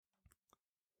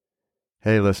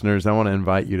Hey, listeners, I want to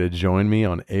invite you to join me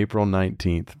on April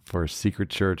 19th for Secret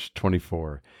Church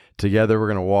 24. Together, we're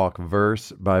going to walk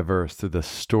verse by verse through the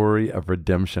story of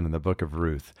redemption in the book of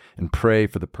Ruth and pray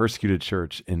for the persecuted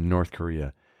church in North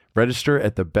Korea. Register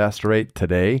at the best rate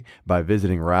today by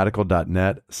visiting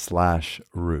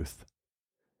radical.net/Ruth.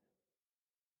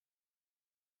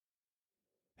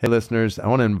 Hey, listeners, I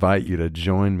want to invite you to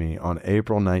join me on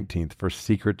April 19th for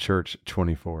Secret Church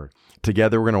 24.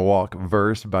 Together, we're going to walk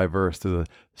verse by verse through the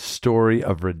story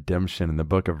of redemption in the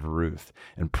book of Ruth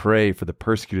and pray for the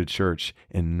persecuted church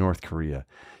in North Korea.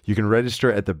 You can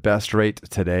register at the best rate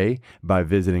today by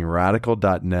visiting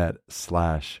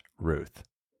radical.net/Ruth.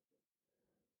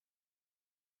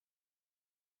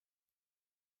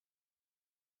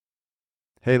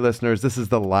 Hey, listeners, this is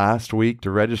the last week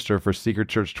to register for Secret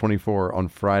Church 24 on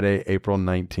Friday, April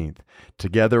 19th.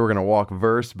 Together, we're going to walk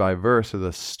verse by verse through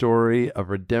the story of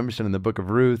redemption in the book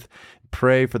of Ruth,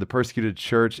 pray for the persecuted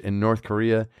church in North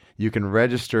Korea. You can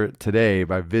register today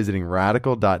by visiting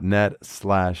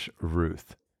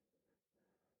radical.net/Ruth.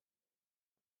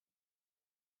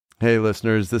 Hey,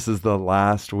 listeners, this is the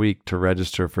last week to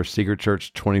register for Secret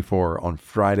Church 24 on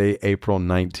Friday, April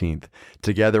 19th.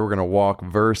 Together, we're going to walk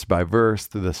verse by verse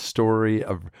through the story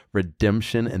of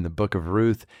redemption in the book of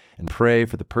Ruth and pray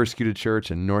for the persecuted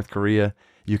church in North Korea.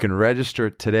 You can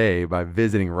register today by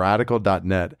visiting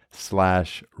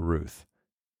radical.net/Ruth.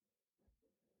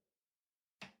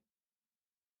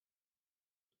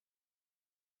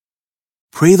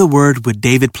 Pray the Word with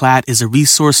David Platt is a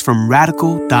resource from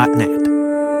radical.net.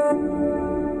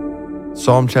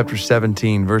 Psalm chapter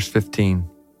 17, verse 15.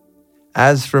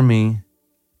 As for me,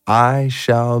 I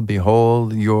shall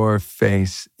behold your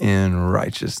face in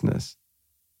righteousness.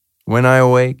 When I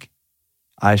awake,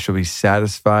 I shall be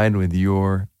satisfied with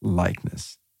your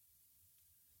likeness.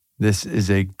 This is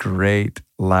a great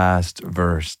last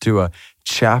verse to a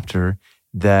chapter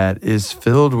that is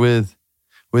filled with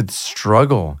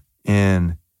struggle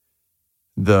in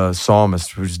the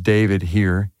psalmist, who's David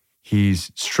here.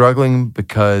 He's struggling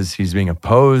because he's being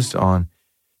opposed on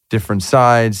different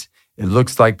sides. It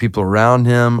looks like people around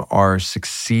him are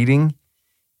succeeding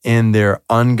in their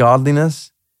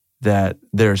ungodliness, that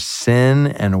their sin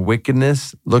and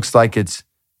wickedness looks like it's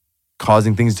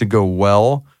causing things to go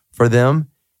well for them,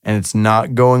 and it's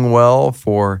not going well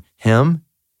for him.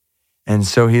 And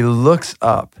so he looks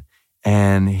up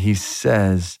and he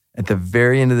says at the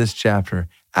very end of this chapter,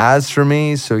 as for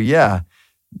me, so yeah,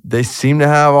 they seem to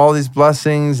have all these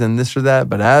blessings and this or that,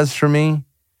 but as for me,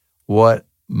 what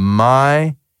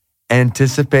my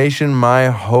anticipation, my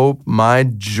hope, my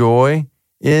joy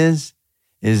is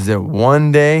that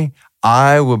one day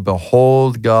I will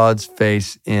behold God's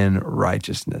face in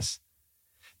righteousness.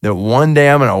 That one day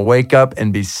I'm going to wake up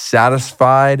and be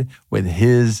satisfied with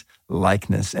his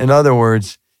likeness. In other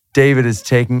words, David is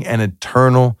taking an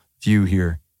eternal view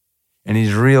here, and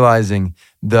he's realizing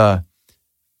the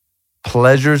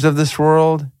pleasures of this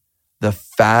world, the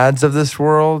fads of this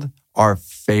world are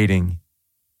fading.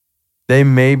 They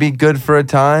may be good for a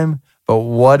time, but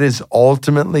what is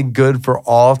ultimately good for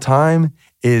all time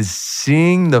is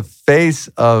seeing the face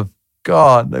of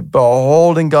God,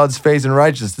 beholding God's face in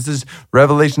righteousness. This is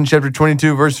Revelation chapter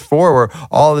 22, verse 4, where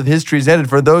all of history is headed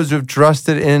for those who have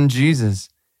trusted in Jesus.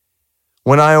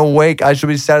 When I awake, I shall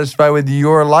be satisfied with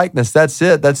your likeness. That's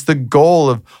it. That's the goal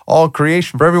of all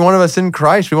creation. For every one of us in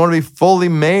Christ, we want to be fully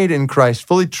made in Christ,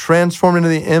 fully transformed into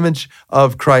the image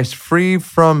of Christ, free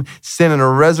from sin and a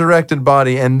resurrected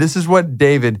body. And this is what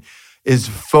David is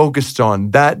focused on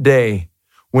that day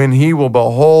when he will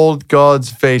behold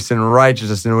God's face in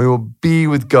righteousness and we will be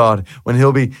with God, when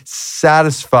he'll be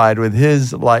satisfied with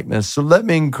his likeness. So let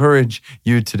me encourage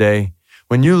you today.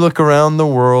 When you look around the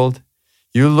world,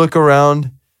 you look around,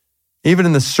 even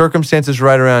in the circumstances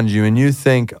right around you, and you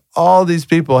think all these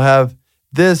people have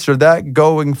this or that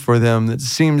going for them that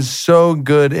seems so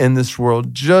good in this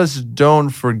world. Just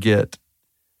don't forget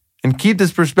and keep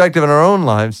this perspective in our own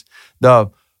lives.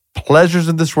 The pleasures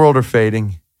of this world are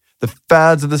fading. The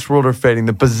fads of this world are fading.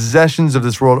 The possessions of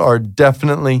this world are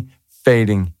definitely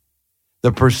fading.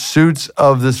 The pursuits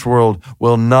of this world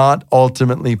will not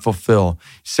ultimately fulfill. You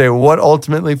say, what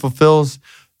ultimately fulfills?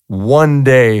 One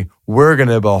day, we're going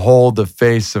to behold the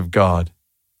face of God.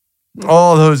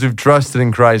 All those who've trusted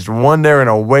in Christ, one day are going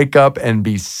to wake up and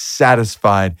be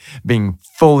satisfied, being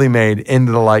fully made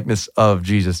into the likeness of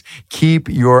Jesus. Keep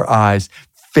your eyes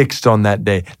fixed on that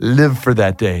day. Live for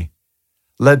that day.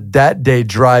 Let that day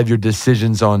drive your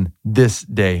decisions on this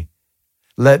day.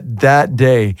 Let that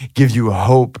day give you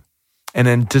hope and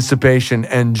anticipation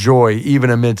and joy, even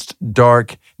amidst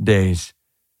dark days.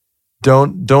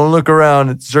 Don't look around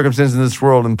at circumstances in this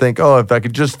world and think, oh, if I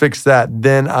could just fix that,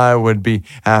 then I would be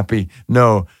happy.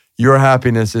 No, your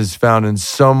happiness is found in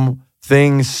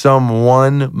something,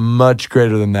 someone much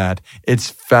greater than that.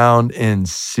 It's found in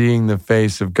seeing the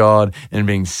face of God and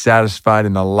being satisfied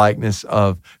in the likeness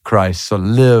of Christ. So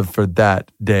live for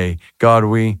that day. God,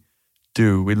 we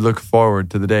look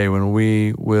forward to the day when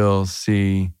we will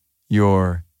see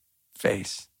your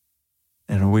face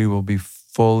and we will be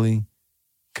fully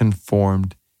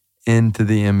conformed into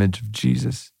the image of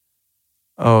Jesus.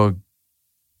 Oh,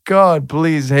 God,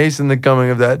 please hasten the coming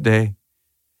of that day.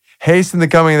 Hasten the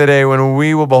coming of the day when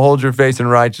we will behold your face in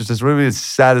righteousness. We will be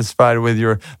satisfied with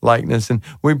your likeness. And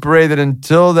we pray that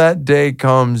until that day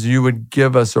comes, you would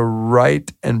give us a right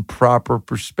and proper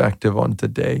perspective on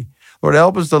today. Lord,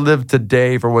 help us to live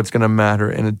today for what's going to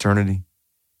matter in eternity.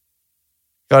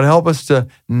 God, help us to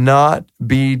not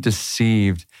be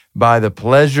deceived by the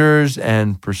pleasures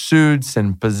and pursuits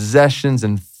and possessions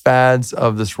and fads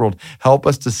of this world. Help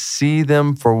us to see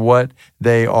them for what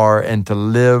they are and to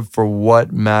live for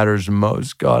what matters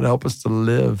most. God, help us to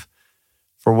live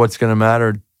for what's going to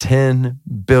matter 10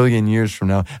 billion years from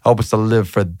now. Help us to live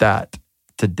for that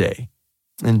today.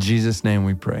 In Jesus' name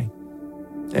we pray.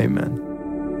 Amen.